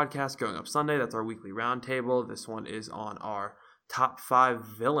Ladybug podcast going up Sunday. That's our weekly roundtable. This one is on our top 5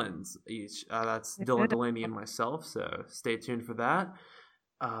 villains each. That's Dylan Delaney and myself, so stay tuned for that.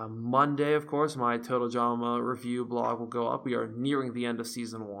 Monday, of course, my Total Drama review blog will go up. We are nearing the end of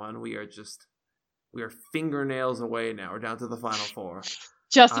season 1. We are fingernails away now. We're down to the final 4.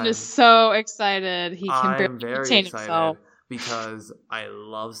 Justin is so excited. He can barely contain himself. Because I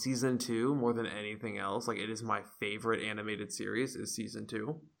love season 2 more than anything else. Like, it is my favorite animated series is season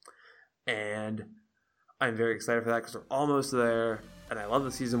 2. and I'm very excited for that because we're almost there, and I love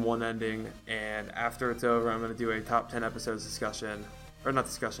the season 1 ending, and after it's over, I'm going to do a top 10 episodes discussion, or not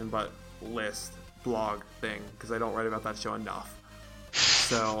discussion, but list, blog thing, because I don't write about that show enough.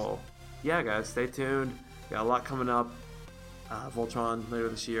 So, yeah, guys, stay tuned. Got a lot coming up. Voltron later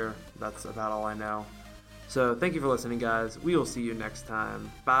this year. That's about all I know. So, thank you for listening, guys. We will see you next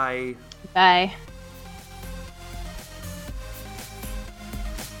time. Bye. Bye.